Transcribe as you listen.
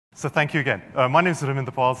So thank you again. My name is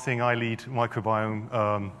Raminder Pal Singh. I lead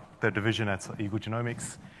microbiome, the division at Eagle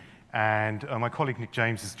Genomics. And my colleague Nick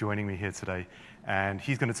James is joining me here today. And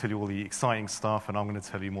he's going to tell you all the exciting stuff, and I'm going to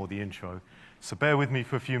tell you more the intro. So bear with me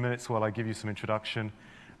for a few minutes while I give you some introduction,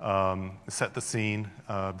 set the scene,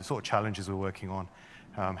 the sort of challenges we're working on,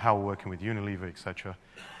 how we're working with Unilever, etc.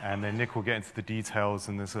 And then Nick will get into the details,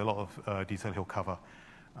 and there's a lot of detail he'll cover.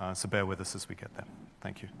 So bear with us as we get there.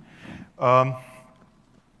 Thank you.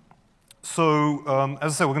 As I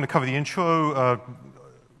said, we're going to cover the intro.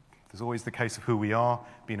 There's always the case of who we are.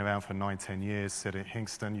 Been around for 9-10 years, sit in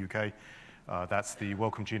Hinxton, UK. That's the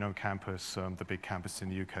Wellcome Genome Campus, the big campus in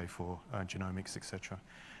the UK for genomics, etc.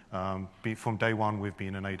 From day one, we've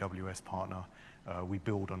been an AWS partner. We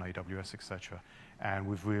build on AWS, etc. And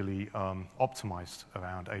we've really optimized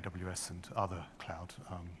around AWS and other cloud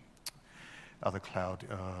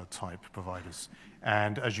type providers.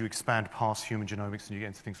 And as you expand past human genomics and you get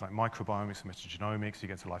into things like microbiomics and metagenomics, you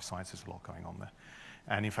get to life sciences, a lot going on there.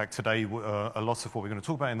 And in fact, today, a lot of what we're going to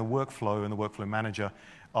talk about in the workflow and the workflow manager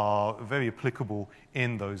are very applicable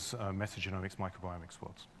in those metagenomics, microbiomics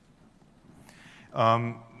worlds.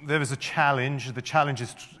 There is a challenge. The challenge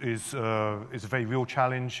is a very real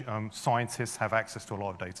challenge. Scientists have access to a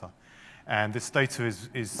lot of data. And this data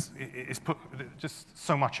is just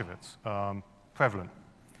so much of it, prevalent,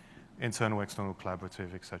 internal, external,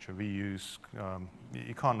 collaborative, et cetera, reuse.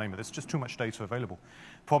 You can't name it. There's just too much data available.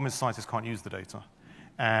 Problem is scientists can't use the data.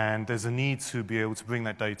 And there's a need to be able to bring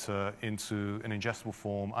that data into an ingestible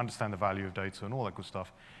form, understand the value of data and all that good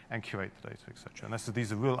stuff, and curate the data, et cetera. And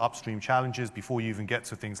these are real upstream challenges before you even get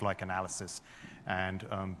to things like analysis and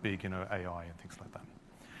big AI and things like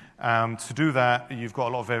that. To do that, you've got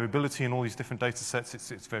a lot of variability in all these different data sets.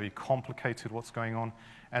 It's very complicated what's going on,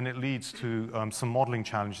 and it leads to some modeling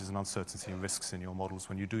challenges and uncertainty and risks in your models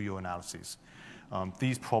when you do your analyses.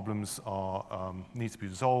 These problems need to be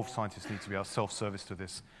resolved. Scientists need to be self-service to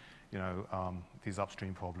this, these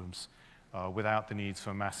upstream problems without the need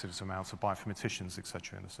for massive amounts of bioinformaticians, et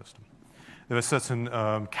cetera, in the system. There are certain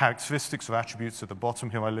characteristics or attributes at the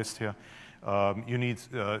bottom here I list here. You need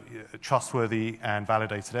trustworthy and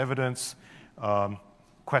validated evidence.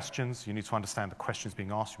 Questions, you need to understand the questions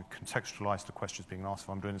being asked. You contextualize the questions being asked. If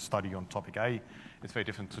I'm doing a study on topic A, it's very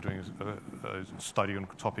different to doing a study on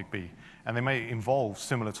topic B. And they may involve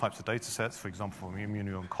similar types of data sets, for example, from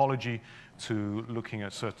immuno-oncology to looking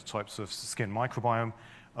at certain types of skin microbiome.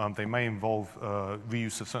 They may involve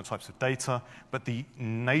reuse of certain types of data, but the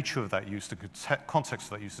nature of that use, the context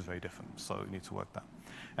of that use is very different, so you need to work that.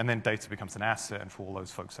 And then data becomes an asset, and for all those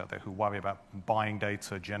folks out there who worry about buying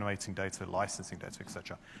data, generating data, licensing data, et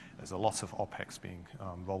cetera, there's a lot of OpEx being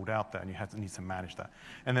rolled out there, and you need to manage that.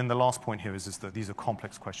 And then the last point here is that these are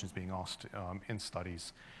complex questions being asked in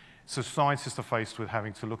studies. So scientists are faced with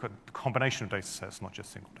having to look at the combination of data sets, not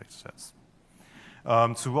just single data sets.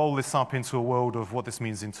 To roll this up into a world of what this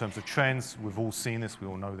means in terms of trends, we've all seen this, we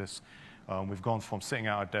all know this. We've gone from sitting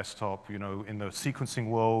at our desktop, in the sequencing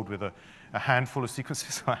world with a handful of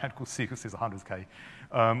sequences, a handful of sequences, 100K,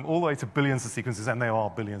 all the way to billions of sequences, and there are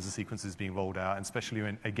billions of sequences being rolled out, and especially,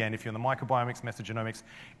 again, if you're in the microbiomics, metagenomics,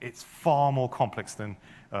 it's far more complex than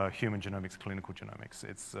human genomics, clinical genomics.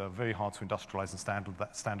 It's very hard to industrialize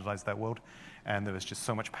and standardize that world, and there is just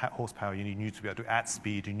so much horsepower you need to be able to at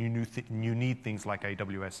speed, and you need things like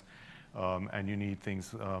AWS, and you need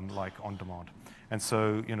things like on-demand. And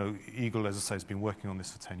so, Eagle, as I say, has been working on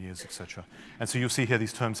this for 10 years, et cetera. And so you'll see here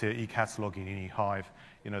these terms here, e-cataloging, e-hive.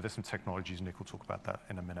 There's some technologies, Nick will talk about that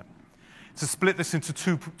in a minute. To split this into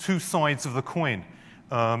two sides of the coin,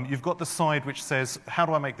 you've got the side which says, how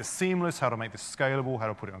do I make this seamless? How do I make this scalable? How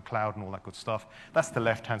do I put it on cloud and all that good stuff? That's the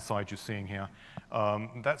left-hand side you're seeing here.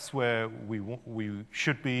 That's where we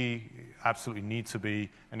should be, absolutely need to be,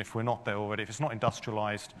 and if we're not there already, if it's not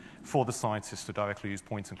industrialized for the scientists to directly use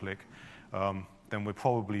point and click, then we're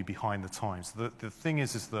probably behind the times. The thing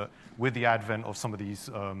is that with the advent of some of these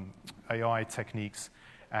AI techniques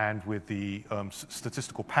and with the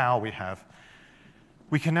statistical power we have,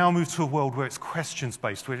 we can now move to a world where it's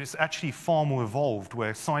questions-based, where it's actually far more evolved,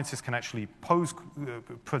 where scientists can actually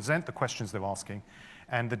present the questions they're asking,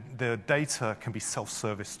 and the data can be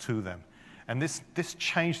self-service to them. And this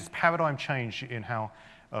paradigm change in how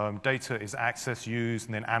data is accessed, used,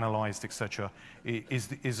 and then analyzed, et cetera,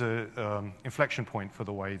 is an inflection point for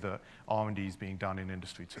the way that R&D is being done in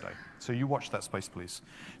industry today. So you watch that space, please.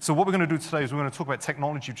 So what we're going to do today is we're going to talk about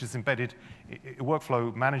technology which is embedded,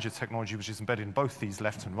 workflow manager technology which is embedded in both these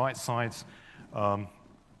left and right sides,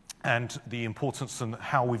 and the importance and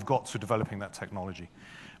how we've got to developing that technology.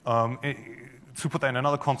 To put that in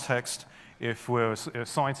another context, if we're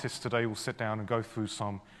scientists today, we'll sit down and go through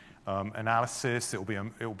some analysis. It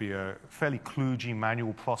will be a fairly kludgy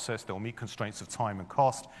manual process that will meet constraints of time and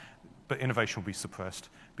cost, but innovation will be suppressed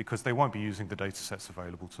because they won't be using the data sets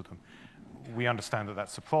available to them. We understand that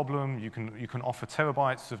that's a problem. You can offer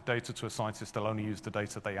terabytes of data to a scientist. They'll only use the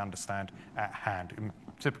data they understand at hand,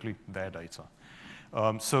 typically their data.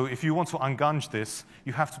 So if you want to ungunge this,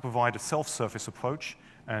 you have to provide a self-service approach,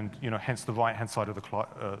 and hence the right-hand side of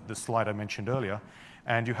the slide I mentioned earlier.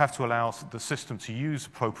 And you have to allow the system to use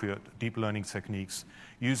appropriate deep learning techniques,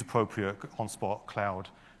 use appropriate on-spot cloud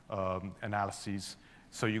analyses.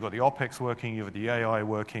 So you've got the OpEx working, you've got the AI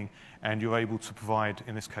working, and you're able to provide,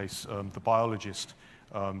 in this case, the biologist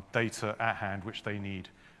data at hand, which they need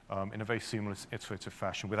in a very seamless, iterative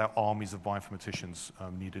fashion without armies of bioinformaticians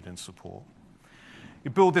needed in support. You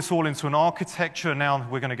build this all into an architecture. Now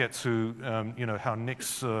we're going to get to how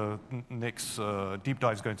Nick's deep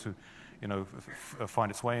dive is going to find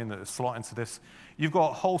its way in the slot into this. You've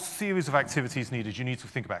got a whole series of activities needed. You need to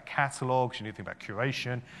think about catalogs, you need to think about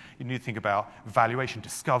curation, you need to think about valuation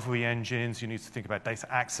discovery engines, you need to think about data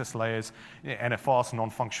access layers, NFRs,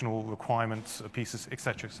 non-functional requirements pieces, et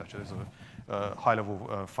cetera, et cetera. There's a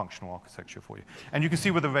high-level functional architecture for you. And you can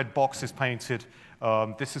see where the red box is painted.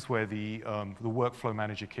 This is where the workflow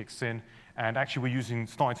manager kicks in. And actually, we're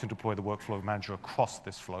starting to deploy the workflow manager across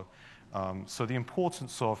this flow. So the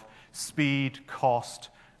importance of speed, cost,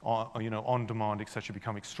 on demand, et cetera,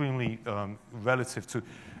 become extremely relative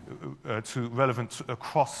to relevant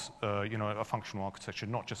across a functional architecture,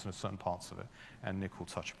 not just in certain parts of it. And Nick will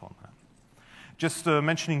touch upon that. Just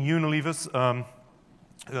mentioning Unilever's,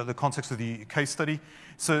 the context of the case study.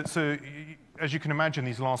 So as you can imagine,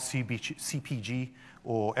 these large CPG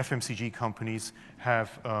or FMCG companies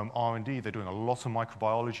have R&D. They're doing a lot of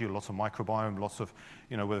microbiology, a lot of microbiome, lots of,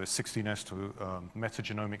 whether it's 16S to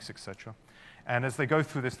metagenomics, et cetera. And as they go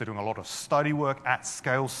through this, they're doing a lot of study work,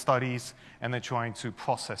 at-scale studies, and they're trying to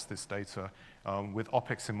process this data with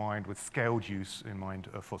OpEx in mind, with scaled use in mind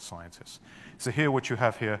for scientists. So here, what you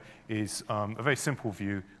have here is a very simple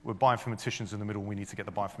view with bioinformaticians in the middle. We need to get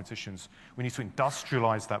the bioinformaticians. We need to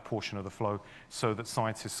industrialize that portion of the flow so that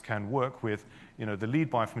scientists can work with the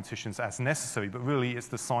lead bioinformaticians as necessary, but really it's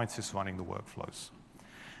the scientists running the workflows.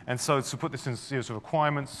 And so to put this in a series of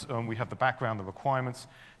requirements, we have the background, the requirements.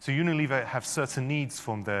 So Unilever have certain needs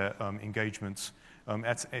from their engagements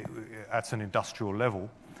at an industrial level.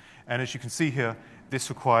 And as you can see here, this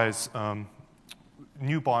requires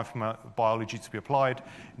new biology to be applied,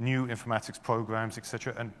 new informatics programs, et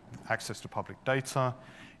cetera, and access to public data.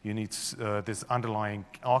 You need this underlying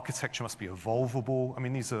architecture must be evolvable. I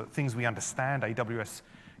mean, these are things we understand. AWS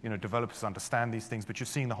developers understand these things, but you're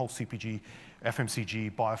seeing the whole CPG,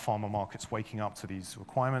 FMCG, biopharma markets waking up to these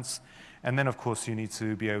requirements. And then, of course, you need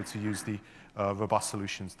to be able to use the robust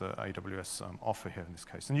solutions that AWS offer here in this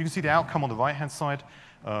case. And you can see the outcome on the right-hand side.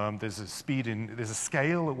 There's a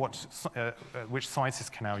scale at which scientists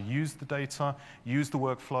can now use the data, use the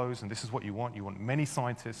workflows, and this is what you want. You want many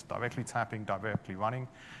scientists directly tapping, directly running.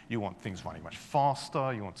 You want things running much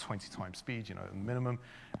faster. You want 20 times speed, at minimum,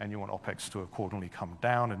 and you want OpEx to accordingly come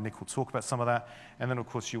down, and Nick will talk about some of that. And then, of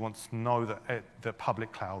course, you want to know that the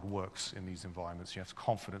public cloud works in these environments. You have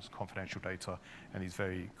confidential data, and these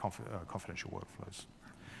very confidential workflows.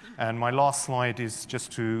 And my last slide is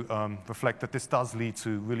just to reflect that this does lead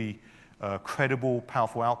to really credible,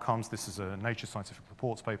 powerful outcomes. This is a Nature Scientific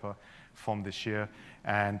Reports paper from this year,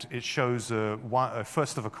 and it shows a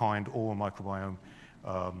first-of-a-kind oral microbiome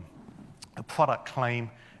a product claim.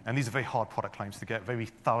 And these are very hard product claims to get, very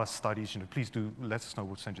thorough studies. Please do let us know.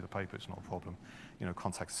 We'll send you the paper. It's not a problem.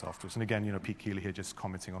 Contact us afterwards. And again, Pete Keeley here just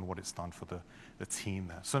commenting on what it's done for the team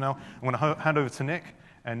there. So now I'm going to hand over to Nick,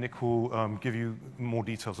 and Nick will give you more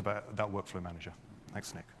details about that workflow manager.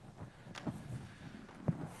 Thanks, Nick.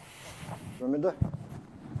 Raminder.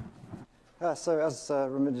 So as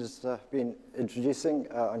Raminder's been introducing,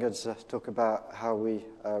 I'm going to talk about how we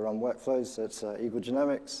run workflows at Eagle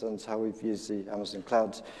Genomics and how we've used the Amazon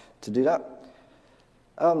Cloud to do that.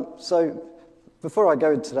 So before I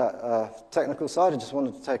go into that technical side, I just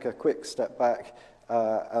wanted to take a quick step back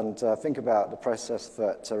and think about the process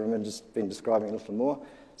that Raminder's been describing a little more.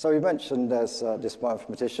 So we mentioned there's this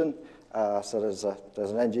bioinformatician. So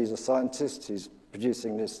there's an end user scientist who's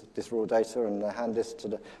producing this raw data and hand this to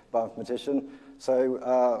the bioinformatician.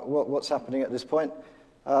 So what's happening at this point?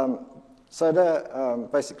 So they're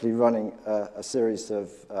basically running a series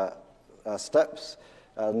of steps.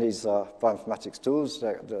 And these are bioinformatics tools.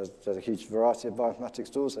 There's a huge variety of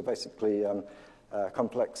bioinformatics tools. They're basically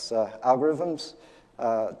complex algorithms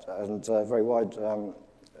and a very wide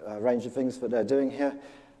range of things that they're doing here.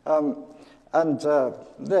 And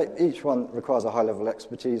each one requires a high level of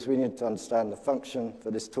expertise. We need to understand the function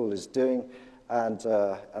that this tool is doing, and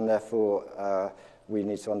therefore we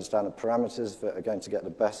need to understand the parameters that are going to get the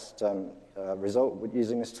best result with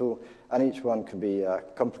using this tool. And each one can be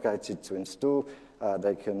complicated to install.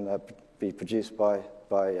 They can be produced by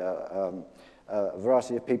a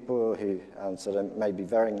variety of people and so there may be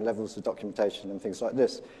varying levels of documentation and things like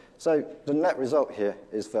this. So the net result here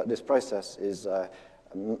is that this process is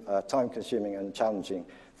time-consuming and challenging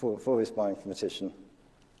for this bioinformatician.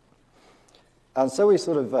 And so we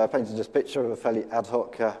sort of painted this picture of a fairly ad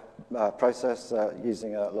hoc process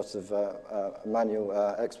using lots of manual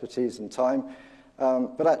expertise and time.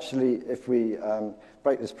 But actually, if we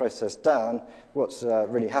break this process down, what's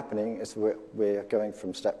really happening is we're going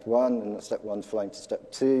from step 1, and step 1 is flowing to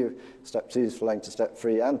step 2 is flowing to step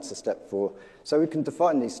 3, and to step 4. So we can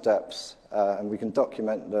define these steps, and we can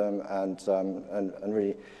document them and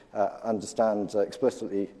really understand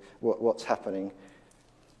explicitly what's happening.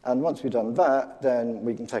 And once we've done that, then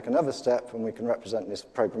we can take another step and we can represent this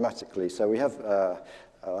programmatically. So we have a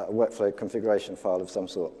workflow configuration file of some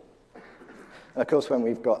sort. And of course, when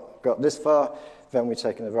we've got this far, then we've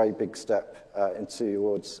taken a very big step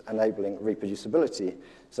towards enabling reproducibility.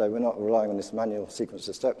 So we're not relying on this manual sequence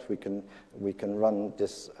of steps. We can run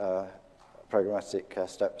this programmatic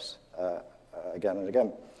steps again and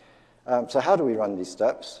again. So how do we run these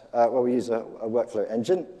steps? Well, we use a workflow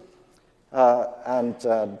engine. And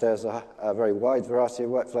there's a very wide variety of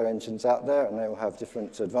workflow engines out there, and they all have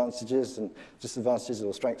different advantages and disadvantages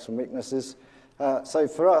or strengths and weaknesses. So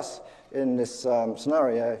for us, in this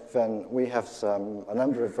scenario, then we have a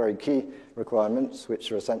number of very key requirements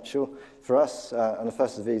which are essential for us. And the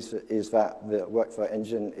first of these is that the workflow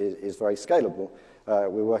engine is very scalable.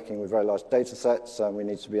 We're working with very large data sets, and we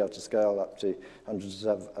need to be able to scale up to hundreds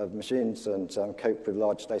of machines and cope with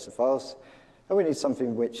large data files. And we need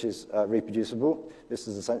something which is reproducible. This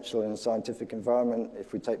is essential in a scientific environment.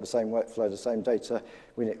 If we take the same workflow, the same data,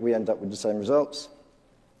 we end up with the same results.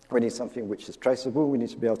 We need something which is traceable. We need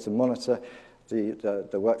to be able to monitor the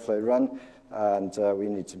workflow run, and we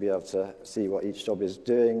need to be able to see what each job is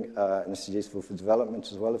doing, and this is useful for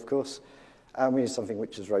development as well, of course. And we need something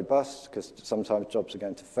which is robust, because sometimes jobs are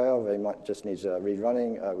going to fail. They might just need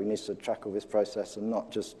rerunning. We need to track all this process and not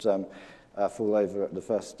just fall over at the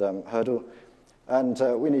first hurdle. And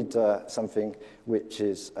we need something which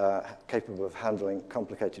is capable of handling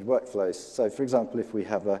complicated workflows. So, for example, if we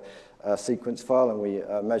have a sequence file and we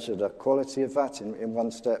measure the quality of that in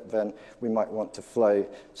one step, then we might want to flow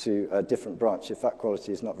to a different branch if that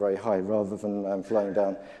quality is not very high, rather than flowing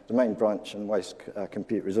down the main branch and waste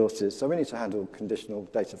compute resources. So we need to handle conditional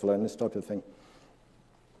data flow and this type of thing.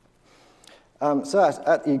 So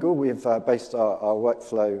at Eagle, we've based our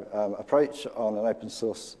workflow approach on an open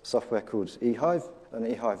source software called eHive, and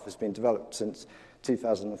eHive has been developed since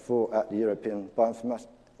 2004 at the European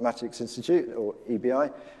Bioinformatics Institute, or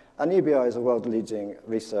EBI. And EBI is a world-leading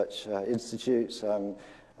research institute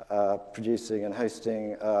producing and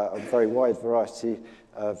hosting a very wide variety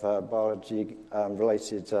of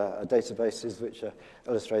biology-related databases, which are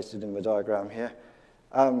illustrated in the diagram here.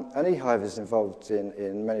 And eHive is involved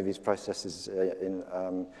in many of these processes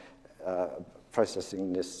in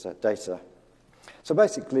processing this data. So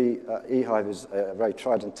basically, eHive is a very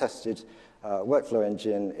tried and tested workflow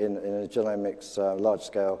engine in a genomics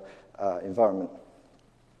large-scale environment.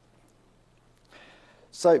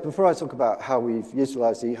 So before I talk about how we've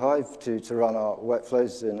utilized eHive to run our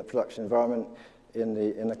workflows in a production environment in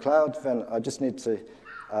the cloud, then I just need to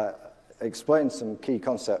explain some key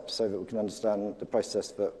concepts so that we can understand the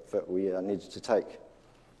process that we needed to take.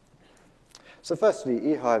 So firstly,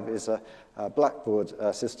 eHive is a Blackboard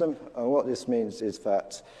system, and what this means is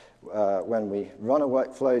that when we run a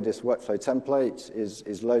workflow, this workflow template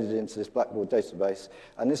is loaded into this Blackboard database,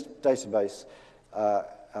 and this database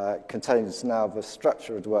contains now the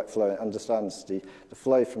structure of the workflow and understands the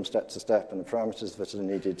flow from step to step and the parameters that are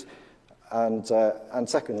needed. And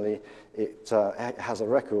secondly, it has a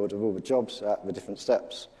record of all the jobs at the different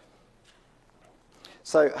steps.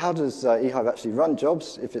 So how does eHive actually run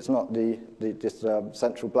jobs if it's not this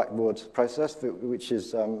central Blackboard process which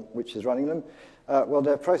is running them? Well,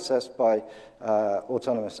 they're processed by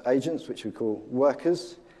autonomous agents, which we call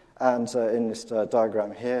workers. And in this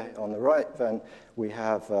diagram here on the right, then we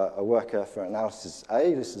have a worker for analysis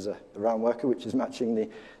A. This is a round worker, which is matching the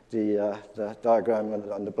diagram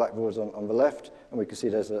on the blackboard on the left, and we can see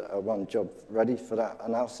there's one job ready for that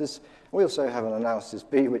analysis. We also have an analysis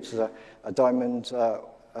B, which is a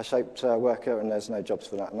diamond-shaped worker, and there's no jobs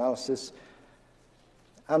for that analysis.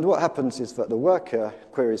 And what happens is that the worker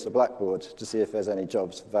queries the Blackboard to see if there's any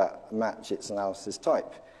jobs that match its analysis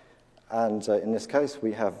type. And in this case,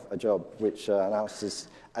 we have a job which analysis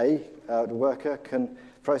A, the worker can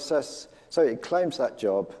process. So it claims that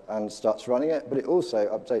job and starts running it, but it also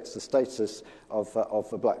updates the status of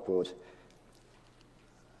the Blackboard.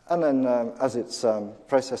 And then as it's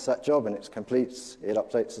processed that job and it completes, it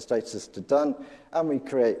updates the status to done, and we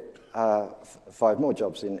create 5 more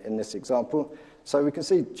jobs in this example. So we can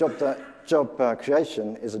see job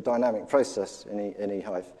creation is a dynamic process in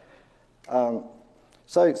eHive.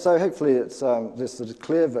 So hopefully it's this sort of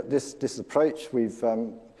clear that this approach,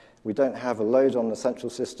 we don't have a load on the central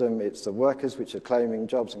system. It's the workers which are claiming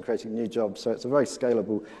jobs and creating new jobs. So it's a very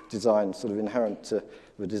scalable design, sort of inherent to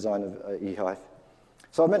the design of eHive.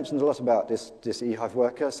 So I mentioned a lot about this eHive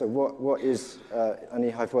worker. So what is an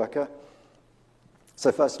eHive worker?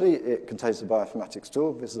 So firstly, it contains the bioinformatics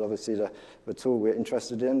tool. This is obviously the tool we're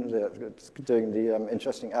interested in, doing the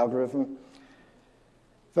interesting algorithm.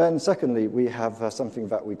 Then secondly, we have something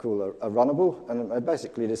that we call a runnable. And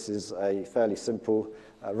basically, this is a fairly simple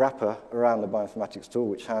wrapper around the bioinformatics tool,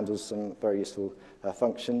 which handles some very useful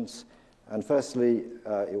functions. And firstly,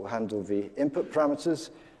 it will handle the input parameters.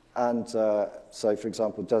 And so, for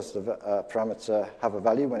example, does the parameter have a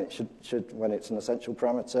value when it should when it's an essential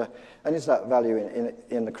parameter? And is that value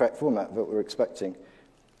in the correct format that we're expecting?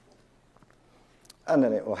 And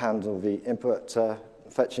then it will handle the input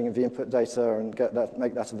fetching of the input data and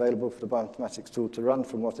make that available for the bioinformatics tool to run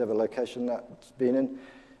from whatever location that's been in.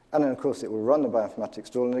 And then, of course, it will run the bioinformatics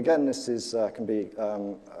tool. And again, this can be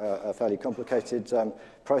a fairly complicated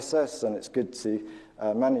process, and it's good to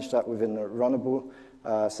manage that within the runnable.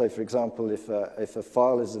 So, for example, if a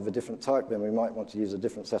file is of a different type, then we might want to use a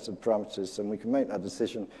different set of parameters, and we can make that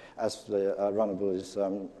decision as the runnable is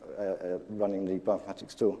running the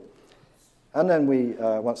bioinformatics tool. And then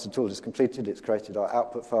once the tool is completed, it's created our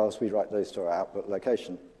output files, we write those to our output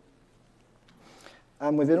location.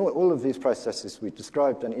 And within all of these processes we've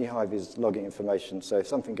described, an eHive is logging information. So if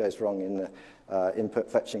something goes wrong in the input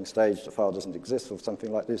fetching stage, the file doesn't exist or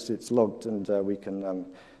something like this, it's logged, and we can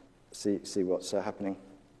see what's happening.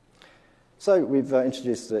 So we've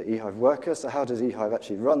introduced the eHive worker. So how does eHive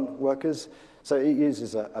actually run workers? So it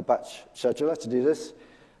uses a batch scheduler to do this.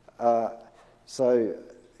 So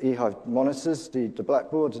eHive monitors the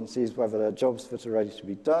Blackboard and sees whether there are jobs that are ready to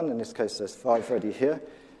be done. In this case, there's 5 ready here.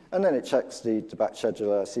 And then it checks the batch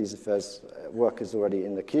scheduler, sees if there's workers already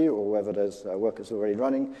in the queue or whether there's workers already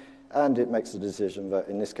running. And it makes the decision that,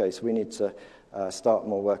 in this case, we need to start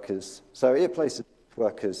more workers. So it places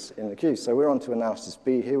workers in the queue. So we're on to analysis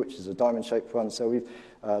B here, which is a diamond-shaped one. So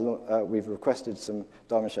we've requested some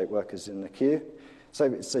diamond-shaped workers in the queue. So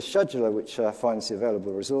it's a scheduler which finds the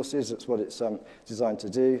available resources. That's what it's designed to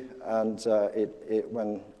do. And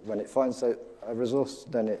when it finds a resource,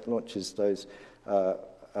 then it launches those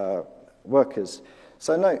workers.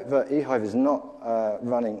 So note that eHive is not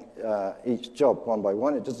running each job one by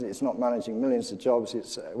one. It's not managing millions of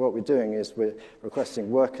jobs. What we're doing is we're requesting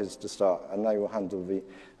workers to start, and they will handle the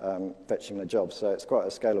fetching the jobs. So it's quite a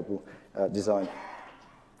scalable design.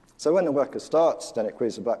 So when the worker starts, then it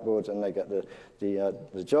queries the Blackboard, and they get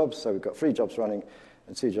the jobs. So we've got 3 jobs running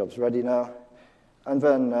and 2 jobs ready now. And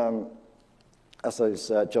then as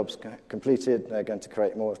those jobs completed, they're going to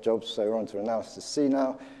create more jobs. So we're on to analysis C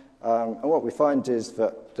now. And what we find is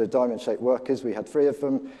that the diamond-shaped workers, we had 3 of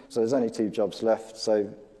them, so there's only 2 jobs left. So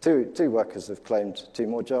two workers have claimed 2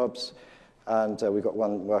 more jobs, and we've got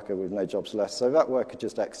 1 worker with no jobs left. So that worker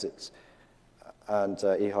just exits. And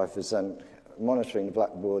eHive is then monitoring the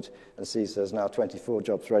Blackboard and sees there's now 24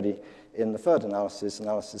 jobs ready in the third analysis,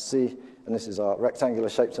 analysis C, and this is our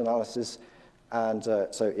rectangular-shaped analysis. And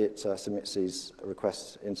so it submits these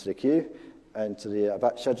requests into the queue, into the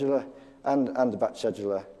batch scheduler, and the batch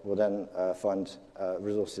scheduler will then find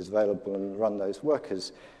resources available and run those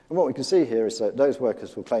workers. And what we can see here is that those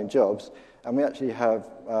workers will claim jobs, and we actually have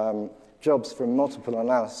jobs from multiple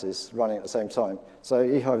analyses running at the same time. So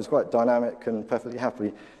eHive is quite dynamic and perfectly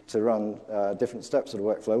happy to run different steps of the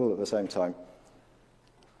workflow all at the same time.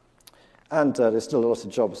 And there's still a lot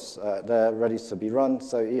of jobs there ready to be run,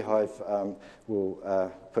 so eHive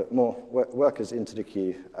will put more workers into the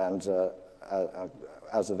queue, and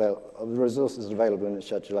as the resources are available in the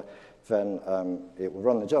scheduler, then it will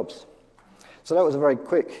run the jobs. So that was a very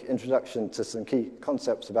quick introduction to some key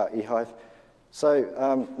concepts about eHive.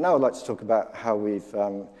 So now I'd like to talk about how we've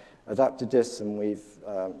adapted this, and we've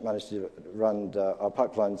managed to run our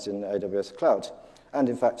pipelines in AWS Cloud, and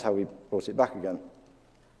in fact how we brought it back again.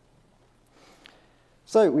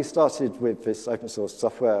 So we started with this open source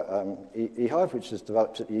software, eHive, which is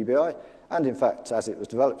developed at the UBI, And in fact, as it was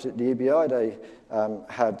developed at the EBI, they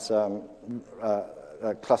had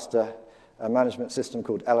a cluster management system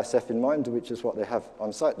called LSF in mind, which is what they have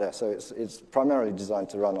on site there. So it's primarily designed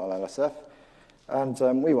to run on LSF.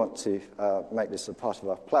 And we want to make this a part of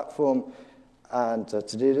our platform. And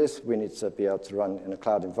to do this, we need to be able to run in a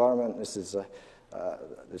cloud environment. This is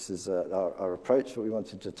our approach that we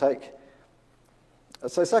wanted to take.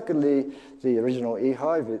 So secondly, the original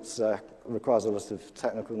eHive, it requires a lot of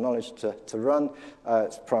technical knowledge to run.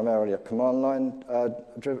 It's primarily a command line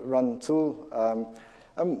run tool.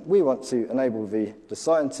 And we want to enable the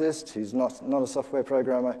scientist, who's not a software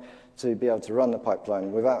programmer, to be able to run the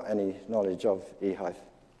pipeline without any knowledge of eHive.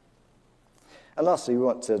 And lastly, we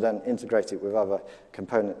want to then integrate it with other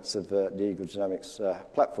components of the Eagle Genomics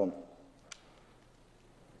platform.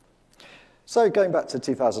 So going back to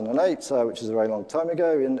 2008, which is a very long time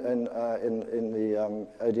ago in the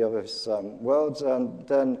AWS world,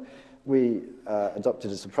 then we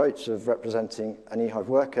adopted this approach of representing an eHive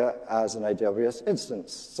worker as an AWS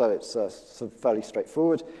instance. So it's sort of fairly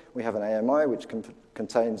straightforward. We have an AMI, which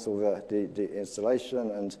contains all the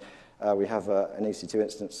installation, and we have an EC2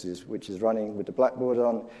 instance which is running with the Blackboard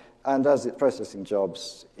on. And as it's processing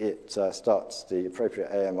jobs, it starts the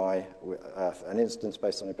appropriate AMI, an instance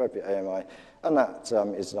based on the appropriate AMI, and that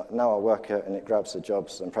is now our worker, and it grabs the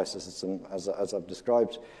jobs and processes them as I've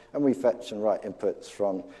described, and we fetch and write inputs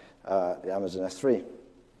from the Amazon S3.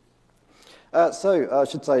 So I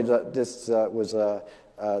should say that this was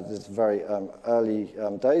this very early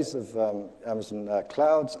days of Amazon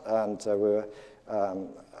Cloud, and we were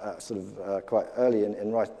sort of quite early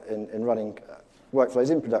in running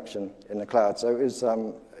workflows in production in the cloud. So it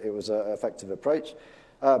was an effective approach.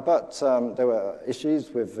 But there were issues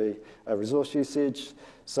with the resource usage.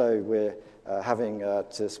 So we're having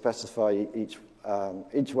to specify each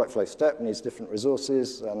workflow step needs different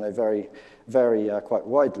resources, and they vary quite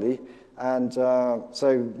widely. And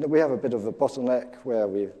so we have a bit of a bottleneck where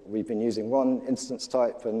we've been using one instance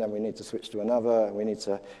type, and then we need to switch to another, and we need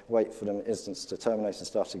to wait for the instance to terminate and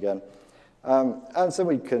start again. And so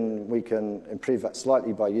we can improve that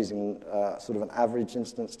slightly by using sort of an average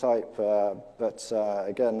instance type, but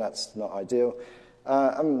again, that's not ideal.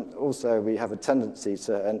 And also, we have a tendency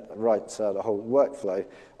to write the whole workflow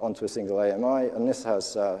onto a single AMI, and this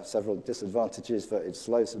has several disadvantages. That it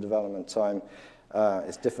slows the development time.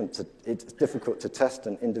 It's difficult to test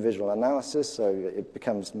an individual analysis, so it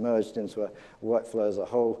becomes merged into a workflow as a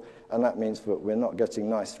whole, and that means that we're not getting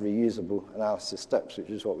nice reusable analysis steps, which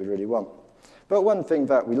is what we really want. But one thing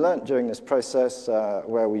that we learned during this process,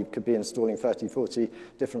 where we could be installing 30, 40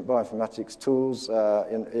 different bioinformatics tools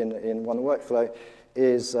in one workflow,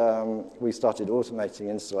 is we started automating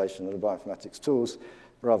installation of the bioinformatics tools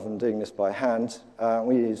rather than doing this by hand.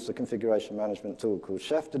 We used a configuration management tool called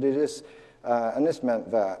Chef to do this, and this meant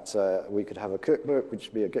that we could have a cookbook, which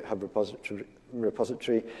would be a GitHub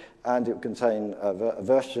repository, and it would contain a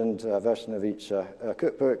version of each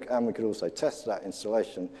cookbook, and we could also test that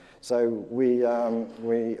installation. So we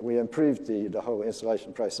improved the whole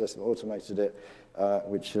installation process and automated it,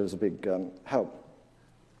 which was a big help.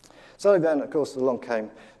 So then, of course, along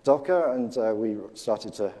came Docker, and we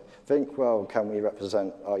started to think, well, can we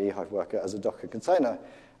represent our eHive worker as a Docker container?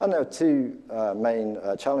 And there are two main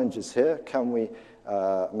challenges here. Can we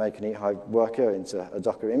make an eHive worker into a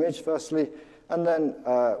Docker image, firstly? And then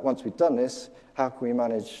once we've done this, how can we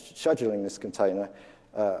manage scheduling this container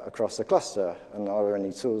across the cluster? And are there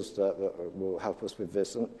any tools that will help us with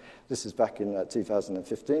this? And this is back in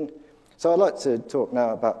 2015. So I'd like to talk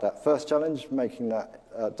now about that first challenge, making that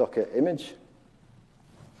Docker image.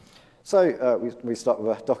 So we start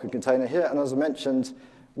with a Docker container here, and as I mentioned,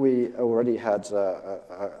 we already had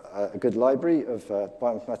a good library of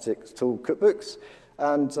bioinformatics tool cookbooks,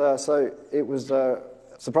 and so it was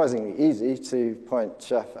surprisingly easy to point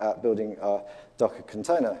Chef at building our Docker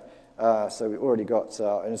container. So we already got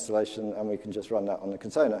our installation, and we can just run that on the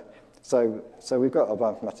container. So we've got our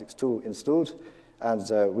bioinformatics tool installed,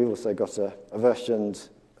 and we've also got a versioned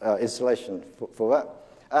installation for that.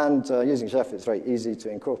 And using Chef, it's very easy to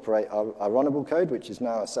incorporate our runnable code, which is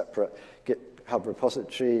now a separate GitHub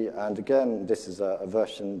repository. And again, this is a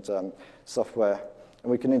versioned software.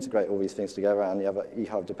 And we can integrate all these things together and the other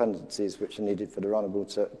eHive dependencies which are needed for the runnable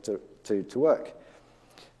to work.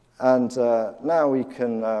 And now we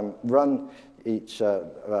can run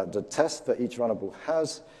the test that each runnable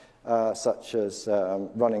has, such as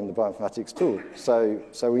running the bioinformatics tool.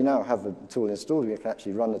 So we now have the tool installed. We can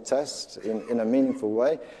actually run the test in a meaningful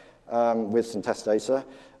way with some test data.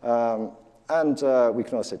 we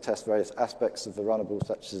can also test various aspects of the runnable,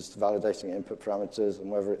 such as validating input parameters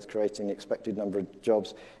and whether it's creating the expected number of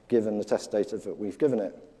jobs given the test data that we've given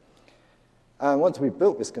it. And once we've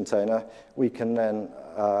built this container, we can then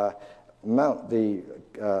mount the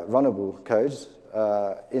runnable code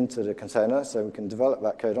into the container, so we can develop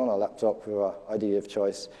that code on our laptop with our IDE of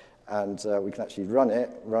choice, and we can actually run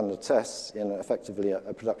the tests in effectively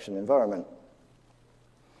a production environment.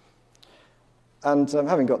 And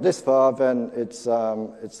having got this far, then it's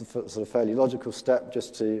a sort of fairly logical step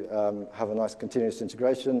just to have a nice continuous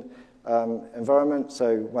integration environment.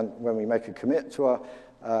 So when we make a commit to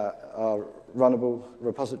our runnable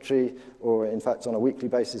repository, or in fact on a weekly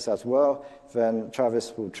basis as well, then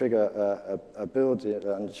Travis will trigger a build,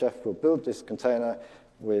 and Chef will build this container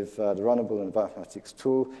with the runnable and bioinformatics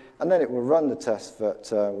tool, and then it will run the tests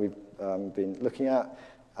that we've been looking at,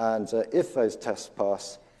 and if those tests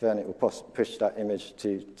pass, then it will push that image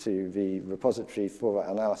to the repository for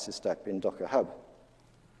that analysis step in Docker Hub.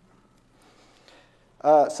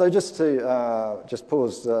 So just to just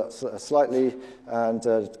pause slightly and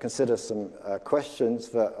consider some questions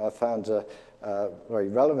that I found very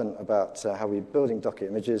relevant about how we're building Docker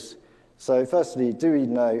images. So firstly, do we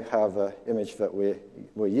know how the image that we're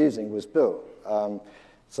using was built?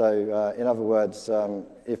 So in other words,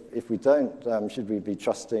 if we don't, should we be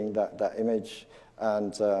trusting that image?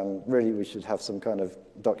 And really, we should have some kind of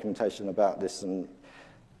documentation about this. And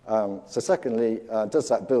so secondly, does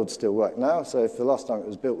that build still work now? So if the last time it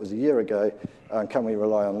was built was a year ago, can we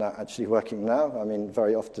rely on that actually working now? I mean,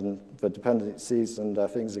 very often the dependencies and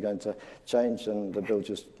things are going to change and the build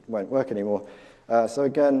just won't work anymore. So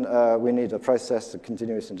again, we need a process of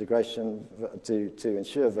continuous integration to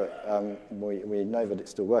ensure that we know that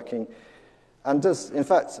it's still working. And in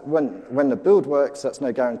fact, when the build works, that's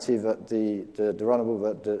no guarantee that the runnable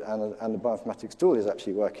and the bioinformatics tool is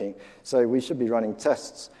actually working. So we should be running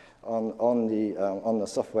tests on the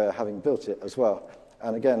software having built it as well.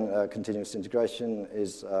 And again, continuous integration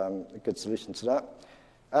is a good solution to that.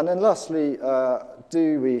 And then lastly,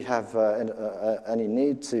 do we have any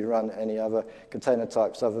need to run any other container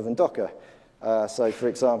types other than Docker? So for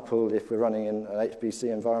example, if we're running in an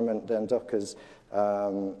HPC environment, then Docker's we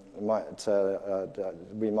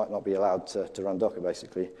might not be allowed to run Docker,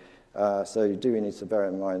 basically. So do we need to bear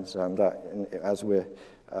in mind that as we're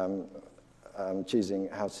choosing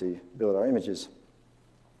how to build our images?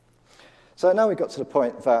 So now we've got to the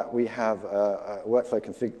point that we have a workflow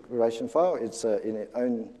configuration file. It's in its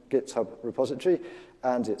own GitHub repository,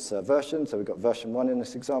 and it's versioned. So we've got version 1 in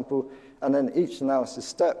this example. And then each analysis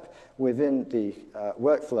step within the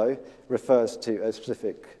workflow refers to a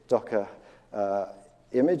specific Docker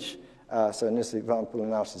image. So in this example,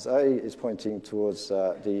 analysis A is pointing towards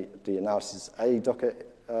the analysis A Docker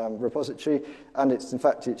repository, and it's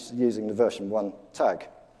using the version 1 tag.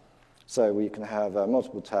 So we can have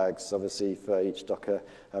multiple tags, obviously, for each Docker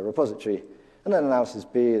repository. And then analysis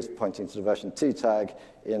B is pointing to the version 2 tag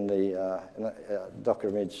in the Docker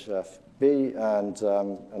image B, and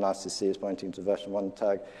analysis C is pointing to the version 1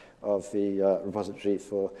 tag of the repository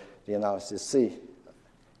for the analysis C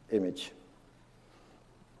image.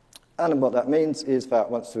 And what that means is that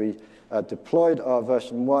once we deployed our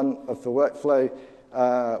version 1 of the workflow,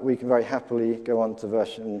 we can very happily go on to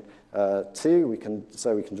version 2. We can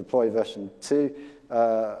deploy version 2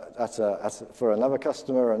 for another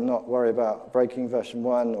customer and not worry about breaking version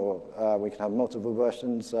 1, or we can have multiple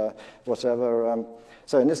versions, whatever.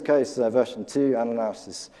 So in this case, version 2 and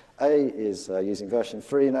analysis A is using version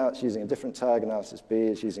 3 now. It's using a different tag. Analysis B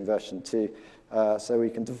is using version 2. So we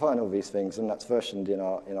can define all these things, and that's versioned in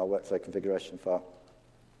our workflow configuration file.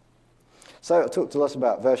 So I talked a lot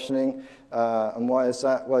about versioning, and why is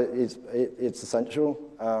that? Well, it's essential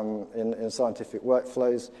in scientific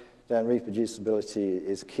workflows. Then reproducibility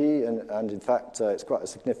is key, and in fact, it's quite a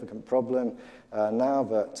significant problem now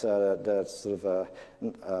that there's sort of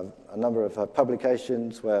a number of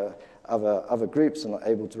publications where other groups are not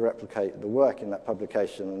able to replicate the work in that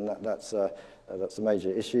publication, and that's a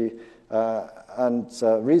major issue. And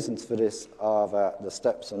reasons for this are that the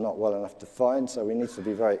steps are not well enough defined, so we need to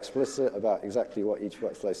be very explicit about exactly what each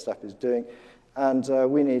workflow step is doing. And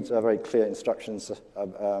we need very clear instructions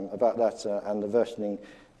about that, and the versioning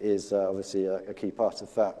is obviously a key part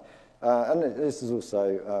of that. And this is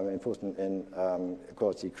also important in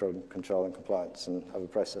quality control and compliance and other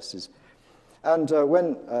processes. And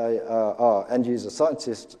when our end-user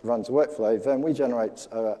scientist runs a workflow, then we generate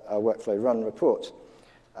a workflow run report.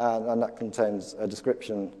 And that contains a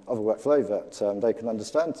description of a workflow that they can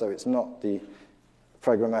understand. So it's not the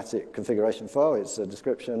programmatic configuration file. It's a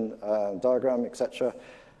description, diagram, etc.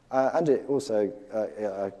 And it also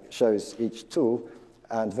shows each tool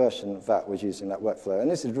and version that was using that workflow.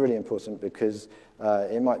 And this is really important because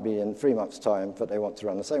it might be in 3 months' time that they want to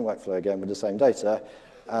run the same workflow again with the same data,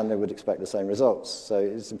 and they would expect the same results. So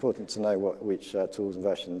it's important to know which tools and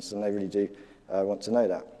versions, and they really do want to know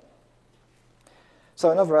that.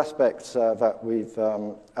 So another aspect that we've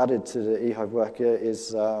added to the eHive worker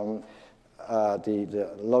is the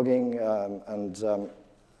logging and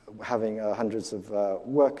having hundreds of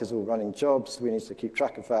workers all running jobs. We need to keep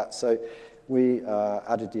track of that. So we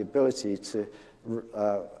added the ability to,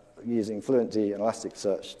 using FluentD and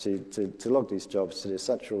Elasticsearch, to log these jobs to the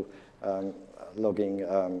central logging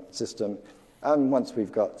system. And once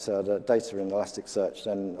we've got the data in Elasticsearch,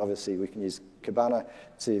 then obviously we can use Kibana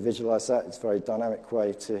to visualize that. It's a very dynamic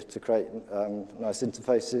way to create nice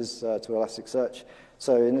interfaces to Elasticsearch.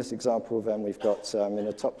 So in this example, then we've got, in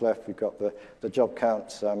the top left, we've got the job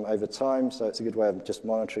count over time. So it's a good way of just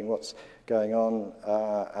monitoring what's going on,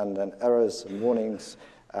 and then errors and warnings,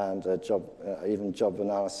 and even job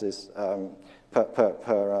analysis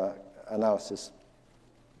per analysis.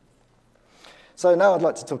 So now I'd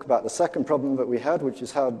like to talk about the second problem that we had, which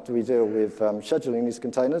is how do we deal with scheduling these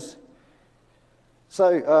containers.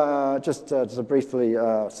 So just to briefly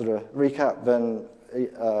sort of recap, then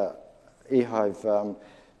eHive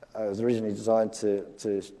was originally designed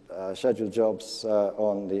to schedule jobs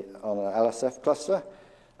on an LSF cluster.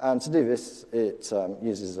 And to do this, it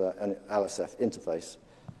uses an LSF interface.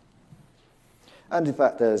 And in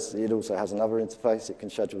fact, it also has another interface. It can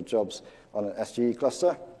schedule jobs on an SGE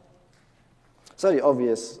cluster. So the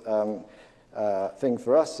obvious thing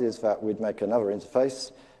for us is that we'd make another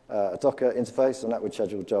interface, a Docker interface, and that would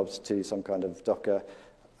schedule jobs to some kind of Docker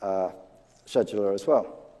scheduler as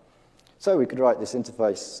well. So we could write this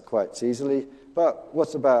interface quite easily. But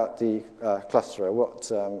what about the clusterer?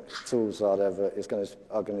 What tools are there that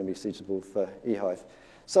are going to be suitable for eHive?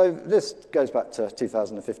 So this goes back to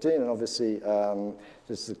 2015, and obviously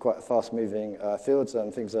this is quite a fast-moving field,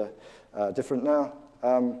 and things are different now.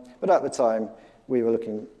 But at the time, we were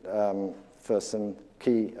looking for some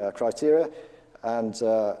key criteria, and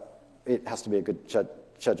it has to be a good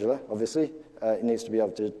scheduler, obviously. It needs to be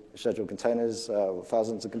able to schedule containers,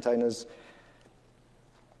 thousands of containers.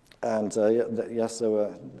 And yes, there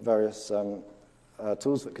were various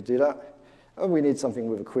tools that could do that. And we need something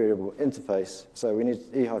with a queryable interface. So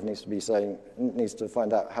eHive needs to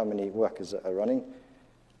find out how many workers are running.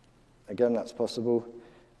 Again, that's possible.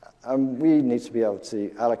 We need to be able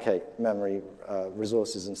to allocate memory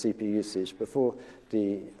resources and CPU usage before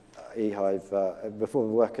the eHive, before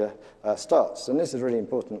the worker starts. And this is really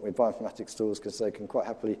important with bioinformatics tools because they can quite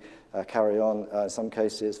happily carry on, in some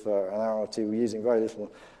cases, for an hour or two using very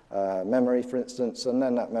little memory, for instance, and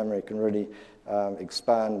then that memory can really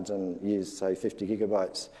expand and use, say, 50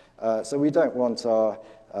 gigabytes. So we don't want our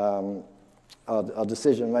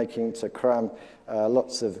decision-making to cram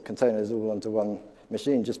lots of containers all onto one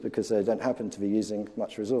machine just because they don't happen to be using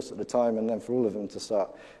much resource at the time, and then for all of them to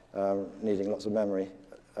start needing lots of memory.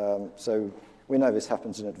 So we know this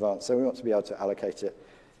happens in advance, so we want to be able to allocate it.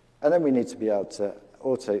 And then we need to be able to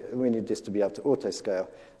this to be able to auto-scale.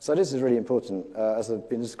 So this is really important. As I've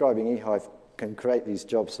been describing, eHive can create these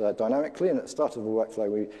jobs dynamically, and at the start of a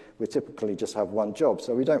workflow, we typically just have one job.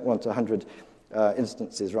 So we don't want 100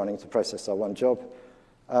 instances running to process our one job.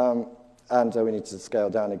 And we need to scale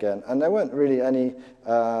down again. And there weren't really any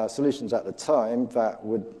solutions at the time that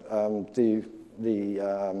would do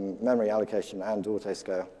the memory allocation and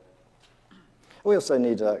auto-scale. We also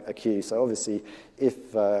need a queue. So obviously,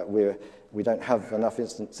 if we don't have enough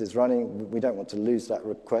instances running, we don't want to lose that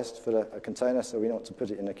request for a container, so we want to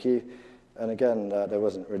put it in a queue. And again, there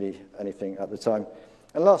wasn't really anything at the time.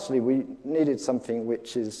 And lastly, we needed something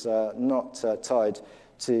which is not tied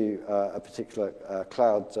to a particular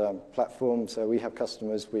cloud platform. So we have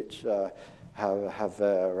customers which have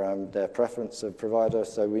their preference of provider,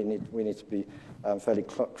 so we need to be fairly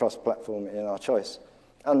cross-platform in our choice.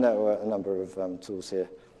 And there were a number of tools here.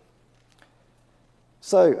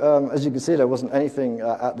 So as you can see, there wasn't anything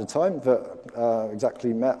at the time that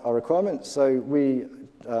exactly met our requirements. So we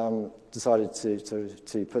decided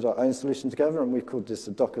to put our own solution together, and we called this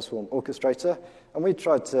a Docker Swarm Orchestrator. And we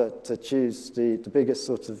tried to choose the biggest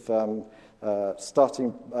sort of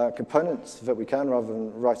starting components that we can, rather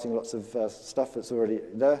than writing lots of stuff that's already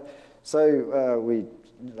there. So we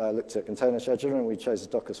looked at container scheduler, and we chose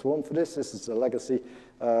Docker Swarm for this. This is a legacy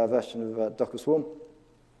version of Docker Swarm.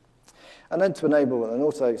 And then to enable an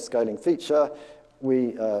auto-scaling feature,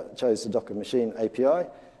 we chose the Docker Machine API.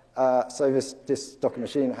 So this Docker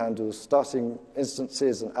Machine handles starting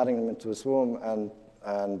instances and adding them into a swarm and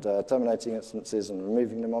and terminating instances and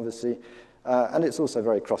removing them, obviously. And it's also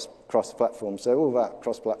very cross-platform. So all that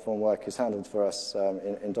cross-platform work is handled for us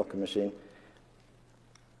in Docker Machine.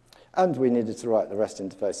 And we needed to write the REST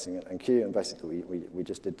interfacing and queue, and basically we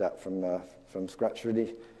just did that from scratch,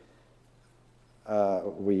 really.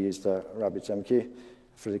 We used RabbitMQ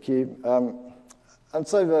for the queue. And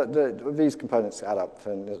so these components add up,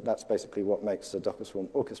 and that's basically what makes the Docker Swarm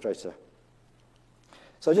orchestrator.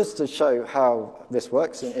 So just to show how this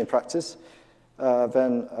works in practice,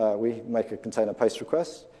 then we make a container post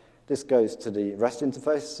request. This goes to the REST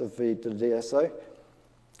interface of the DSO.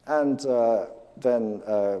 And then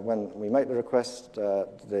when we make the request,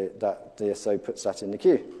 that DSO puts that in the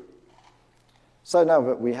queue. So now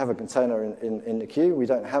that we have a container in the queue, we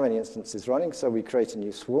don't have any instances running, so we create a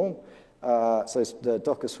new swarm. So the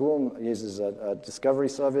Docker Swarm uses a discovery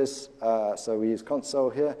service. So we use console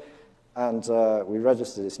here, and we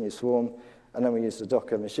register this new swarm. And then we use the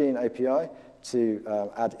Docker Machine API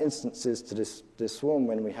to add instances to this swarm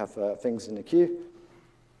when we have things in the queue.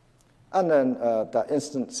 And then that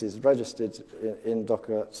instance is registered in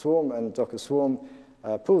Docker Swarm, and Docker Swarm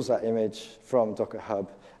pulls that image from Docker Hub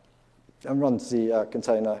and runs the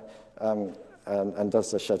container and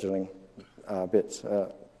does the scheduling bit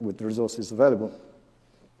with the resources available.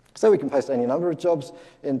 So we can paste any number of jobs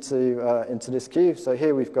into this queue. So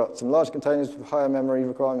here we've got some large containers with higher memory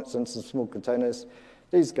requirements and some small containers.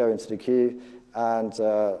 These go into the queue, and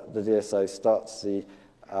the DSO starts the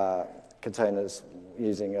containers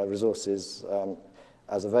using resources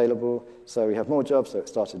as available. So we have more jobs, so it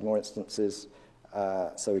started more instances.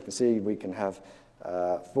 So we can see we can have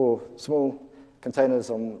 4 small containers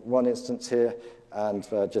on one instance here, and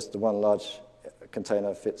just the one large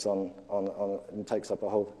container fits on and takes up a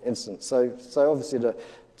whole instance. So obviously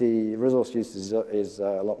the resource use is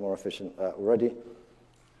a lot more efficient already.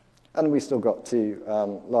 And we still got 2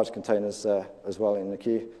 large containers as well in the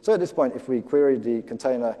queue. So at this point, if we query the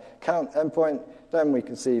container count endpoint, then we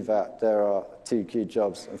can see that there are 2 queued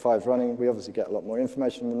jobs and 5 running. We obviously get a lot more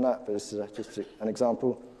information than that, but this is just an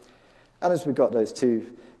example. And as we've got those 2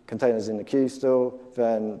 containers in the queue still,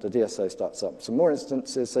 then the DSO starts up some more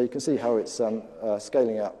instances. So you can see how it's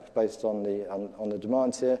scaling up based on the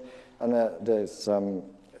demands here. And there's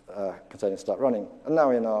containers start running. And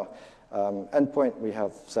now in our endpoint, we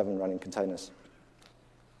have 7 running containers.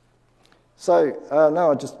 So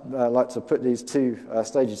now I'd just like to put these 2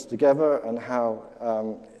 stages together and how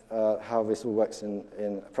this all works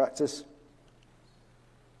in practice.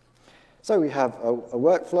 So we have a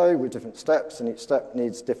workflow with different steps, and each step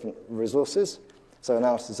needs different resources. So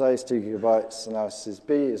analysis A is 2 gigabytes, analysis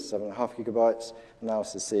B is 7.5 gigabytes,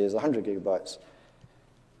 analysis C is 100 gigabytes.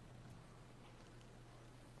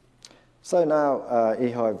 So now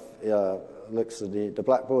eHive looks at the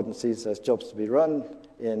blackboard and sees there's jobs to be run.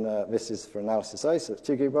 This is for analysis A, so it's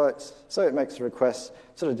 2 gigabytes. So it makes a request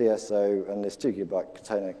to the DSO, and this 2 gigabyte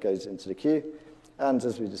container goes into the queue. And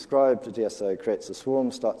as we described, the DSO creates a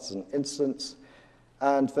swarm, starts an instance,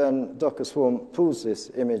 and then Docker Swarm pulls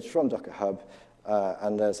this image from Docker Hub,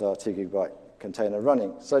 and there's our 2 gigabyte container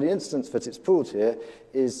running. So the instance that it's pulled here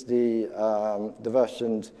is the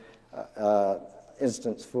versioned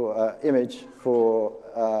instance for image for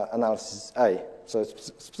analysis A. So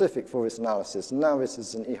it's specific for this analysis. And now this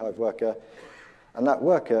is an eHive worker, and that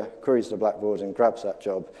worker queries the blackboard and grabs that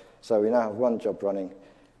job. So we now have 1 job running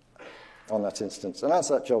on that instance. And as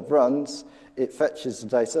that job runs, it fetches the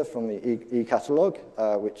data from the eCatalog,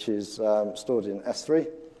 which is stored in S3.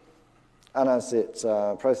 And as it's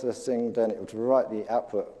processing, then it will write the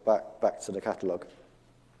output back to the catalog.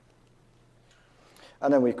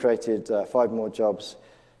 And then we created 5 more jobs,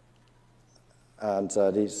 and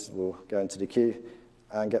these will go into the queue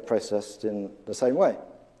and get processed in the same way.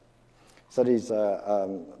 So these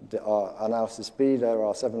are analysis B. There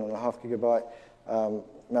are 7.5 gigabyte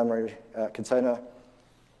memory container.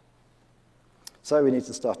 So we need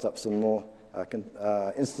to start up some more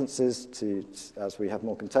instances as we have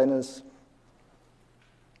more containers.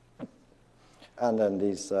 And then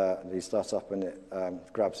these start up when it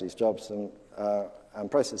grabs these jobs and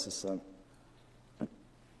processes them.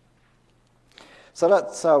 So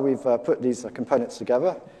that's how we've put these components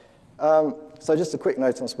together. So just a quick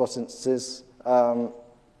note on spot instances. A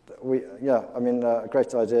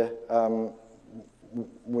great idea.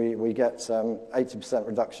 We get 80%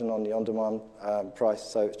 reduction on the on-demand price,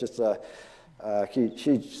 so it's just a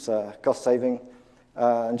huge cost saving.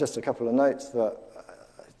 And just a couple of notes that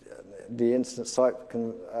the instance type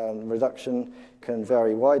reduction can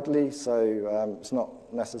vary widely, so it's not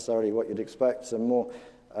necessarily what you'd expect. A more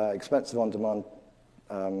expensive on-demand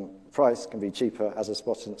price can be cheaper as a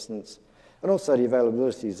spot instance And also the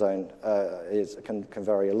availability zone can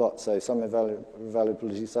vary a lot. So some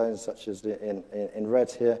availability zones, such as in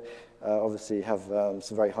red here, obviously have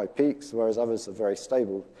some very high peaks, whereas others are very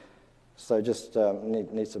stable. So just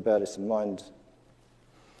need to bear this in mind.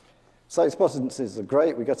 So spot instances are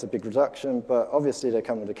great, we get a big reduction, but obviously they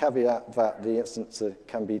come with a caveat that the instance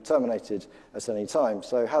can be terminated at any time.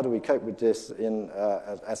 So how do we cope with this in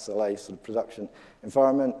an SLA sort of production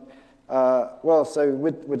environment? Well, so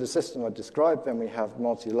with the system I described, then we have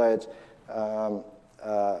multi-layered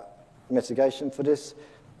mitigation for this.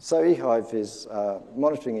 So eHive is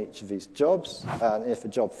monitoring each of these jobs, and if a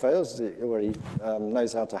job fails, it already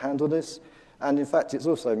knows how to handle this. And in fact, it's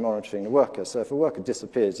also monitoring the worker. So if a worker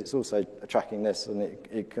disappears, it's also tracking this, and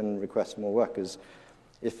it can request more workers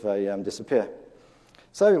if they disappear.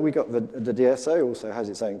 So we got the DSO also has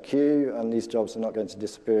its own queue, and these jobs are not going to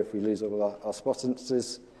disappear if we lose all our spot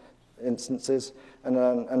instances.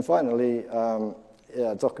 And finally,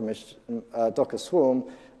 Docker Swarm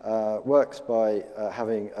works by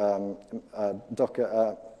having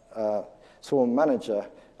Docker Swarm Manager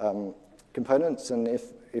components, and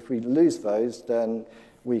if we lose those, then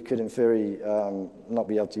we could, in theory, not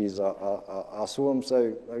be able to use our swarm.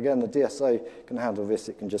 So again, the DSO can handle this.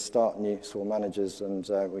 It can just start new swarm managers, and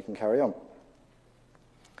we can carry on.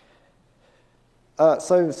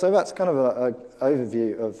 So that's kind of an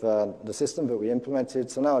overview of the system that we implemented.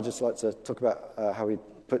 So now I'd just like to talk about how we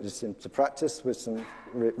put this into practice with some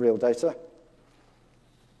real data.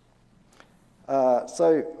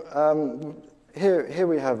 Here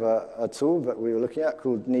we have a tool that we were looking at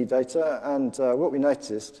called NeedData, and what we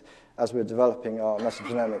noticed as we were developing our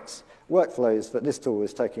metagenomics workflows that this tool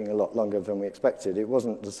was taking a lot longer than we expected. It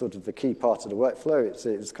wasn't the key part of the workflow.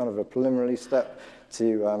 It's kind of a preliminary step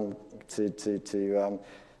to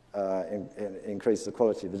increase the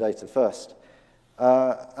quality of the data first.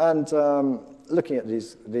 Looking at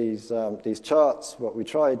these charts, what we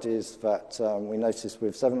tried is that we noticed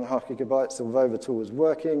with 7.5 gigabytes, although the tool was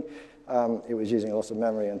working, it was using a lot of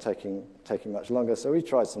memory and taking much longer. So we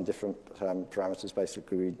tried some different parameters.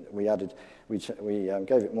 Basically, we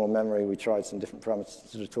gave it more memory. We tried some different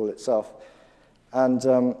parameters to the tool itself. And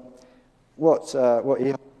what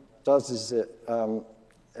eHive does is it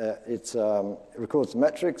records the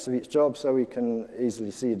metrics of each job, so we can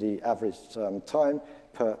easily see the average time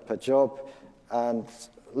per job. And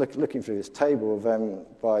looking through this table, then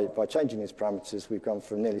by changing these parameters, we've gone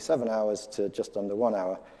from nearly 7 hours to just under 1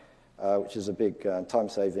 hour. Which is a big time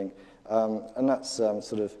saving, and that's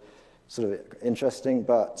sort of interesting.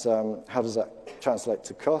 But how does that translate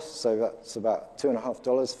to cost? So that's about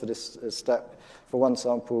 $2.50 for this step for one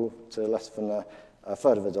sample to less than a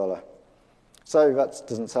third of $1. So that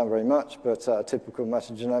doesn't sound very much, but a typical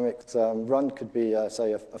metagenomics run could be,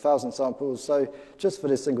 say, 1,000 samples. So just for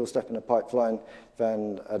this single step in the pipeline,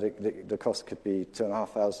 then the cost could be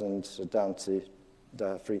 $2,500 down to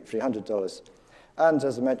 $300. And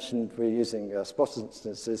as I mentioned, we're using spot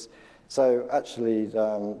instances. So actually,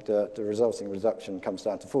 the resulting reduction comes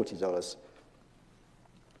down to $40.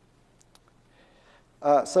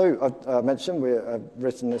 So I mentioned we've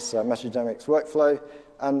written this metagenomics workflow.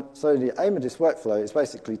 And so the aim of this workflow is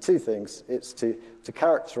basically two things. It's to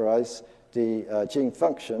characterize the gene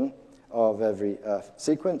function of every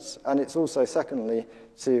sequence. And it's also, secondly,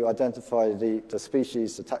 to identify the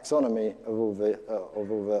species, the taxonomy of all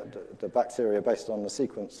the bacteria based on the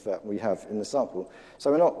sequence that we have in the sample.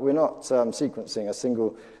 So we're not sequencing a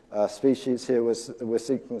single species here. We're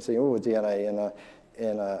sequencing all the DNA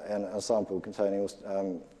in a sample containing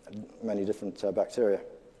many different bacteria.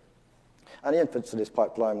 And the input to this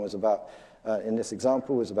pipeline was about, in this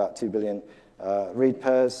example, was about 2 billion read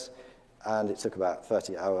pairs. And it took about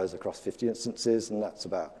 30 hours across 50 instances, and that's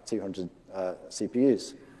about 200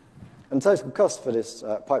 CPUs. And the total cost for this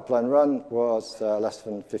pipeline run was less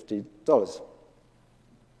than $50.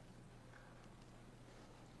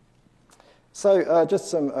 So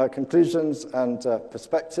just some conclusions and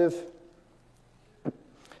perspective.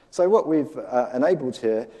 So what we've enabled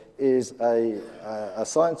here is a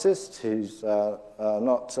scientist who's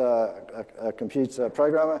not a computer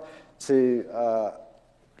programmer to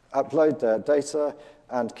upload their data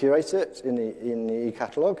and curate it in the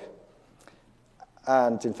eCatalog.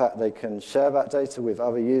 And in fact, they can share that data with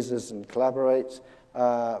other users and collaborate,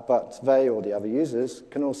 but they or the other users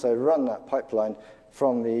can also run that pipeline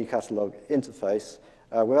from the eCatalog interface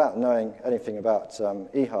without knowing anything about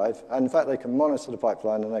eHive. And in fact, they can monitor the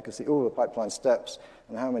pipeline, and they can see all the pipeline steps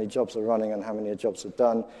and how many jobs are running and how many jobs are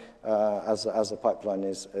done as the pipeline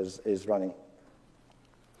is running.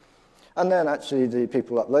 And then actually the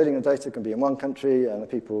people uploading the data can be in one country, and the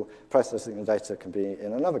people processing the data can be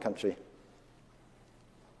in another country.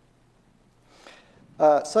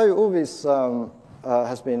 So all this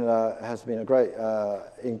has been a great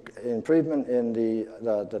improvement in the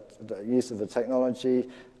use of the technology,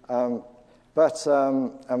 but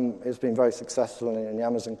it's been very successful in the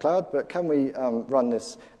Amazon cloud. But can we run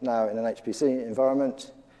this now in an HPC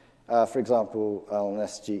environment, for example, on an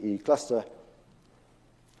SGE cluster?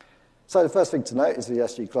 So the first thing to note is the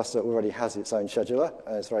SGE cluster already has its own scheduler,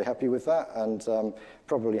 and it's very happy with that, and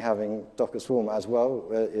probably having Docker Swarm as well,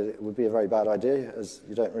 it would be a very bad idea, as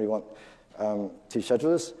you don't really want two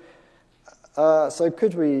schedulers. So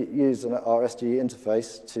could we use our SGE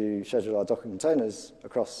interface to schedule our Docker containers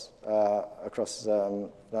across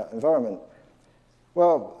that environment?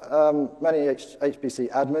 Well, many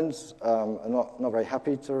HPC admins are not very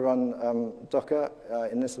happy to run Docker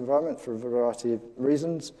in this environment for a variety of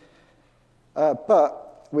reasons.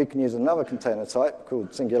 But we can use another container type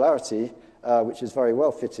called Singularity, which is very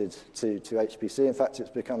well fitted to HPC. In fact, it's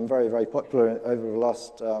become very, very popular over the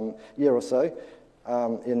last year or so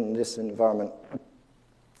in this environment.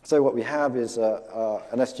 So what we have is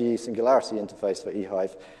an SGE Singularity interface for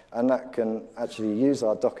eHive, and that can actually use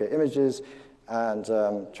our Docker images and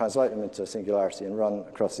translate them into Singularity and run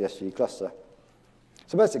across the SGE cluster.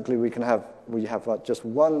 So basically, we have just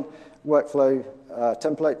one workflow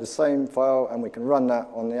template, the same file, and we can run that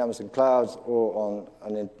on the Amazon clouds or on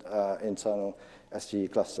an internal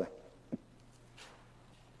SGE cluster.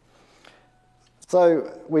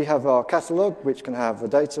 So we have our catalog, which can have the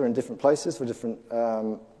data in different places for different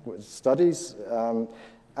studies,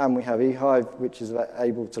 and we have eHive, which is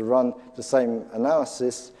able to run the same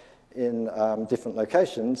analysis in different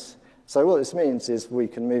locations. So what this means is we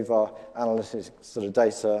can move our analytics sort of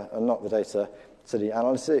data, and not the data, to the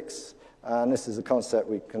analytics. And this is a concept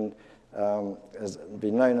we can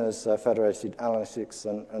be known as federated analytics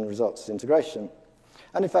and results integration.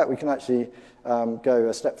 And in fact, we can actually go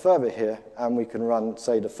a step further here, and we can run,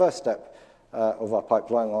 say, the first step of our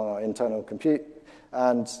pipeline on our internal compute,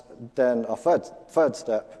 and then our third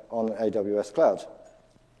step on AWS cloud.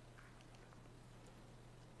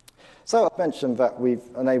 So I've mentioned that we've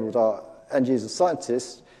enabled our end-user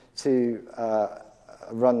scientists to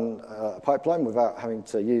run a pipeline without having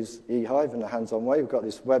to use eHive in a hands-on way. We've got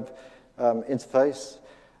this web interface.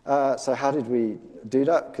 So how did we do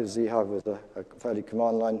that? Because eHive was a fairly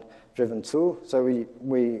command-line-driven tool. So we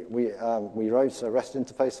wrote a REST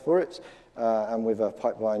interface for it, and with a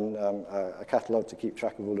pipeline, a catalog to keep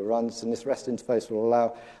track of all the runs. And this REST interface will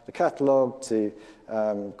allow the catalog to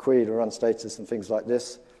query the run status and things like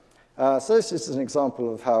this. So this is an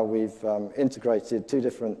example of how we've integrated two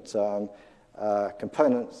different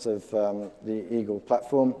components of the Eagle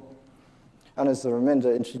platform. And as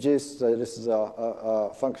Raminder introduced, this is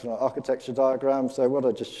our functional architecture diagram. So what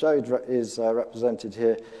I just showed is represented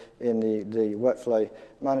here in the workflow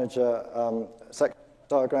manager section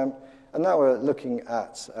diagram. And now we're looking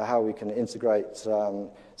at how we can integrate,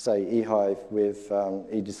 say, eHive with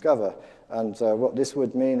eDiscover. And what this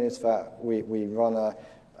would mean is that we run a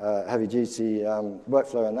heavy-duty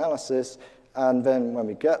workflow analysis, and then when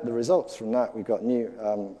we get the results from that, we've got new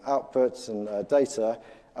outputs and data,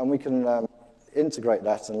 and we can integrate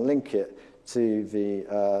that and link it to the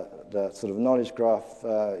sort of knowledge graph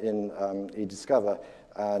in eDiscover,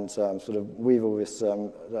 and sort of weave all this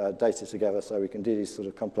data together so we can do these sort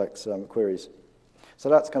of complex queries. So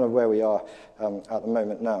that's kind of where we are at the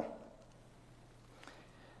moment now.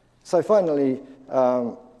 So finally,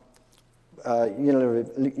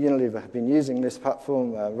 Unilever have been using this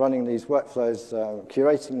platform, running these workflows,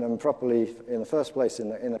 curating them properly in the first place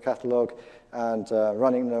in the catalog, and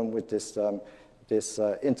running them with this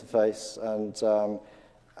interface,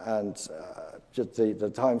 and just the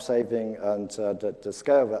time saving and the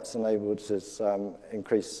scale that's enabled is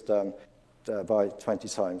increased by 20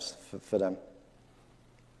 times for them.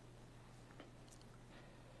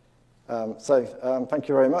 So thank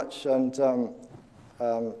you very much, and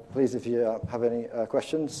please, if you have any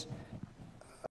questions.